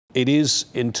It is,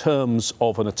 in terms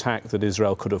of an attack that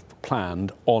Israel could have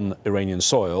planned on Iranian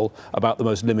soil, about the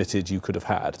most limited you could have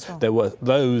had. Sure. There were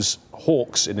those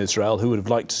hawks in Israel who would have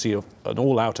liked to see an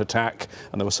all-out attack,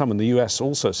 and there were some in the US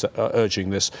also urging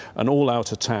this, an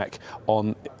all-out attack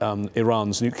on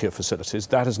Iran's nuclear facilities.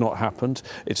 That has not happened.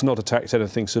 It's not attacked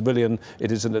anything civilian.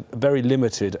 It is a very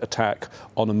limited attack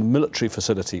on a military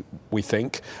facility, we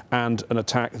think, and an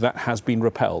attack that has been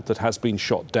repelled, that has been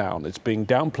shot down. It's being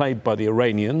downplayed by the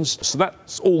Iranians. So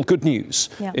that's all good news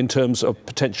in terms of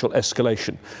potential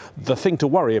escalation. The thing to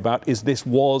worry about is this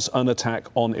was an attack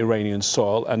on Iranian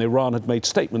soil, and Iran had made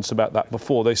statements about that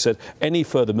before. They said any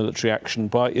further military action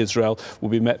by Israel will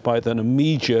be met by an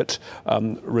immediate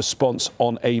response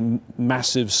on a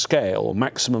massive scale, or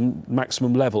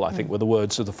maximum level, I think were the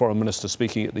words of the foreign minister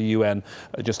speaking at the UN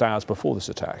just hours before this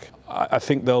attack. I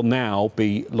think there'll now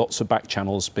be lots of back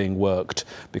channels being worked,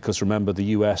 because remember, the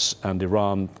US and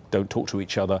Iran don't talk to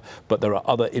each other, but there are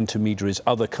other intermediaries,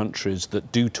 other countries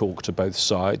that do talk to both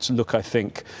sides. Look, I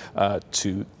think,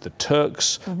 to the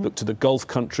Turks, look to the Gulf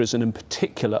countries, and in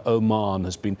particular Oman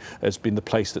has been the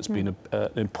place that's been an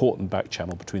important back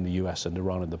channel between the US and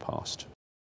Iran in the past.